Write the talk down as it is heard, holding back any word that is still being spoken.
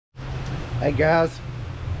Hey guys,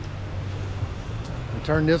 we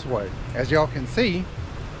turn this way. As y'all can see,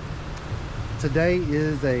 today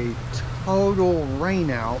is a total rain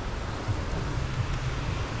out,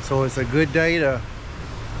 so it's a good day to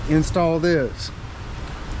install this.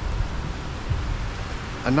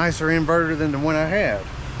 A nicer inverter than the one I had.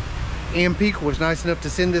 Ampeak was nice enough to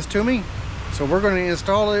send this to me, so we're going to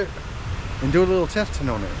install it and do a little testing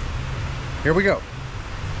on it. Here we go.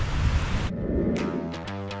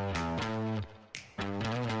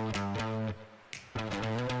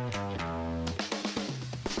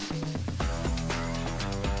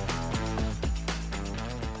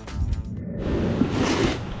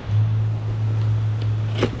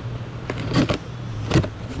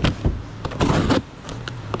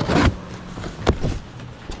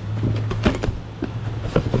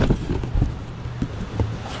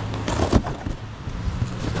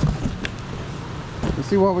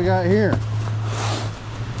 See what we got here.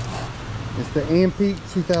 It's the Ampeak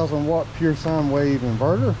 2000 watt pure sine wave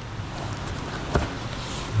inverter.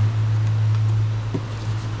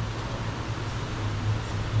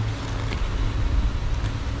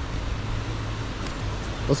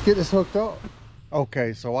 Let's get this hooked up.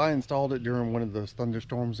 Okay, so I installed it during one of those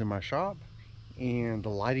thunderstorms in my shop and the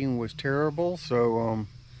lighting was terrible, so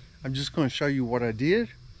I'm just going to show you what I did,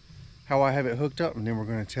 how I have it hooked up, and then we're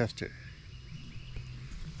going to test it.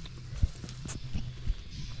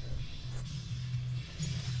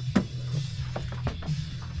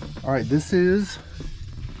 All right, this is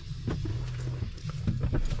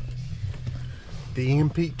the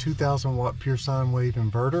Ampeak 2000 watt pure sine wave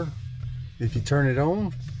inverter. If you turn it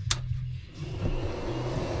on,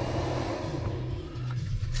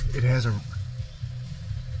 it has a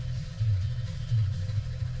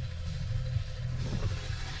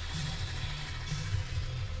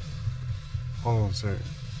hold on a second.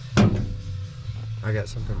 I got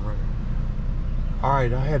something running. All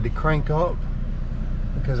right, I had to crank up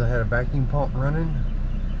because I had a vacuum pump running.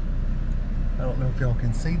 I don't know if y'all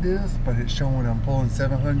can see this, but it's showing I'm pulling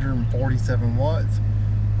 747 watts,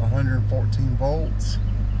 114 volts,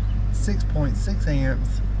 6.6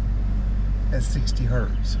 amps at 60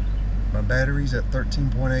 hertz. My battery's at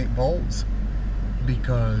 13.8 volts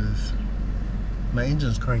because my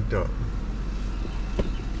engine's cranked up.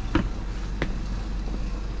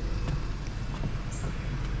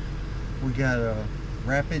 We got a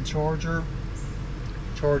rapid charger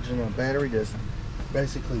charging a battery that's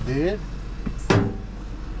basically dead.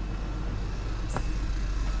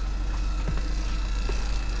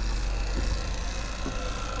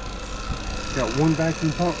 Got one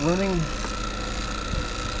vacuum pump running.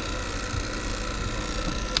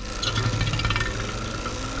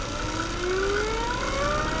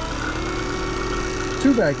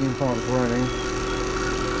 Two vacuum pumps running.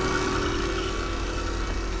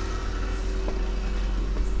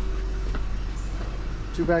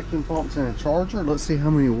 Two vacuum pumps and a charger. Let's see how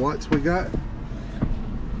many watts we got.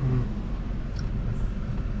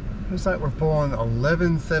 Looks like we're pulling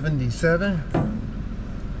 1177,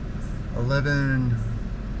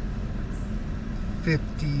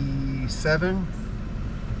 1157.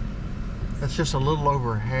 That's just a little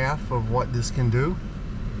over half of what this can do.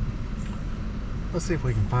 Let's see if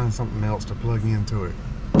we can find something else to plug into it.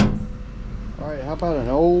 All right, how about an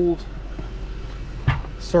old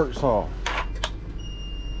circ saw?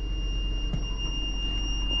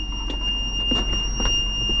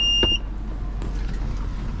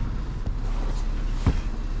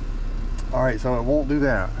 All right, so it won't do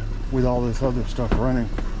that with all this other stuff running.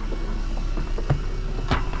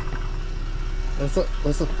 Let's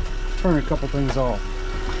turn a couple things off.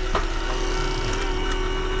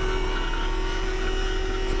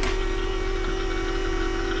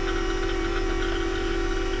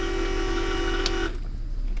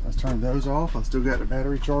 Let's turn those off. I still got the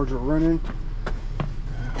battery charger running.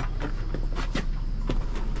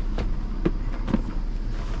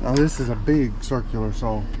 Now this is a big circular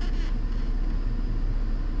saw.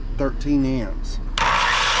 13 amps.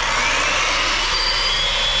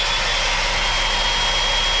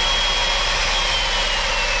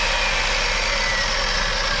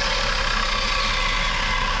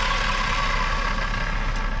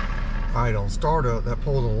 Alright, on startup that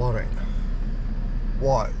pulled a lot of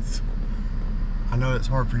watts. I know it's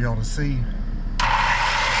hard for y'all to see.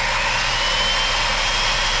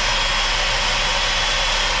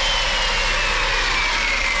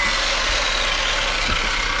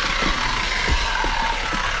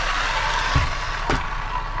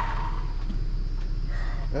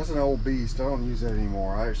 That's an old beast. I don't use that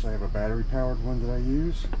anymore. I actually have a battery powered one that I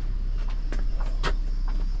use.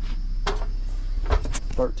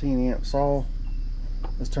 13 amp saw.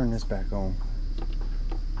 Let's turn this back on.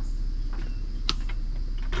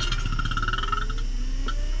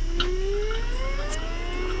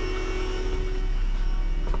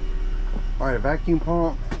 All right, a vacuum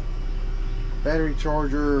pump, battery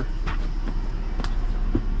charger,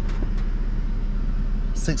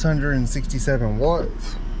 667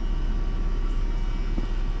 watts,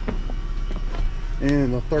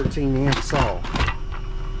 and a 13 amp saw.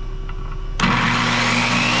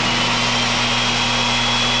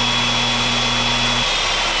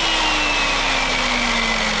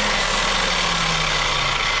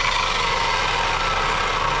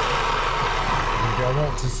 If y'all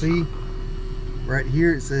want to see, right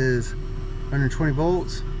here it says 120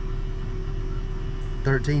 volts,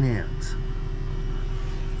 13 amps.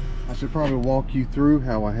 I should probably walk you through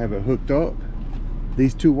how I have it hooked up.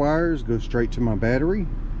 These two wires go straight to my battery.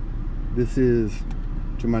 This is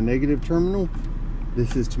to my negative terminal.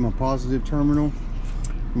 This is to my positive terminal.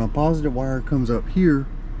 My positive wire comes up here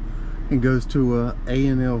and goes to a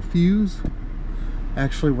A&L fuse.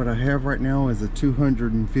 Actually, what I have right now is a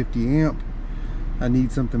 250 amp. I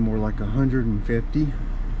need something more like 150.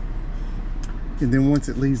 And then once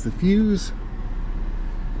it leaves the fuse,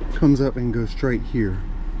 it comes up and goes straight here.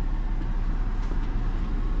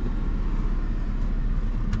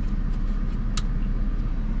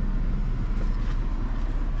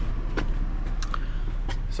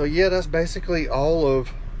 So yeah, that's basically all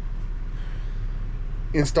of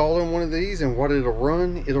installing one of these, and what it'll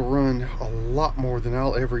run. It'll run a lot more than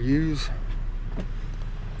I'll ever use.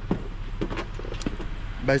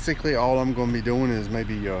 Basically all I'm going to be doing is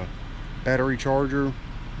maybe a battery charger,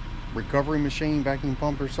 recovery machine, vacuum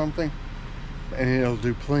pump or something, and it'll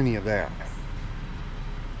do plenty of that.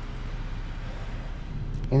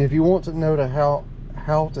 And if you want to know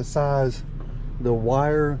how to size the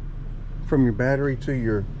wire from your battery to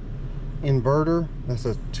your inverter, that's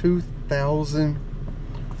a 2000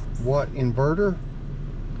 watt inverter.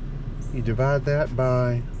 You divide that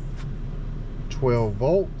by 12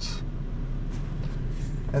 volts.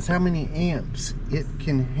 That's how many amps it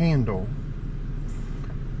can handle.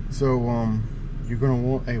 So you're going to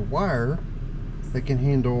want a wire that can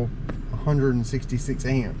handle 166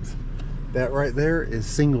 amps. That right there is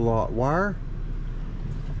single aught wire,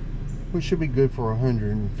 which should be good for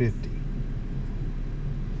 150.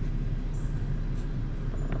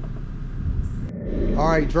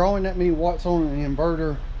 Alright, drawing that many watts on an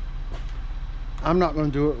inverter, I'm not going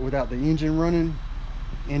to do it without the engine running.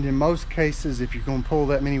 And in most cases, if you're going to pull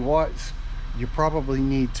that many watts, you probably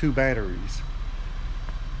need two batteries.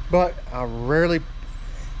 But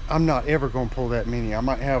I'm not ever going to pull that many. I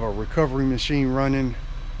might have a recovery machine running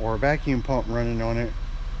or a vacuum pump running on it,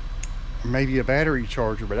 or maybe a battery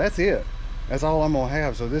charger, but that's it. That's all I'm going to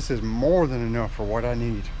have. So this is more than enough for what I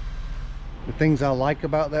need. The things I like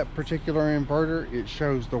about that particular inverter, it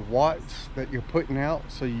shows the watts that you're putting out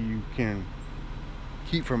so you can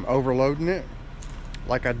keep from overloading it,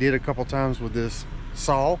 like I did a couple times with this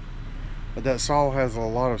saw. But that saw has a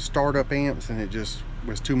lot of startup amps, and it just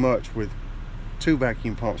was too much with two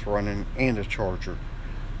vacuum pumps running and a charger.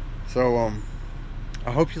 So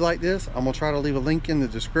I hope you like this. I'm gonna try to leave a link in the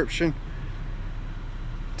description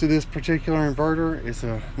to this particular inverter. It's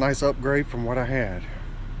a nice upgrade from what I had.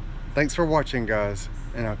 Thanks for watching, guys,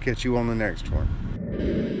 and I'll catch you on the next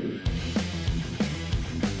one.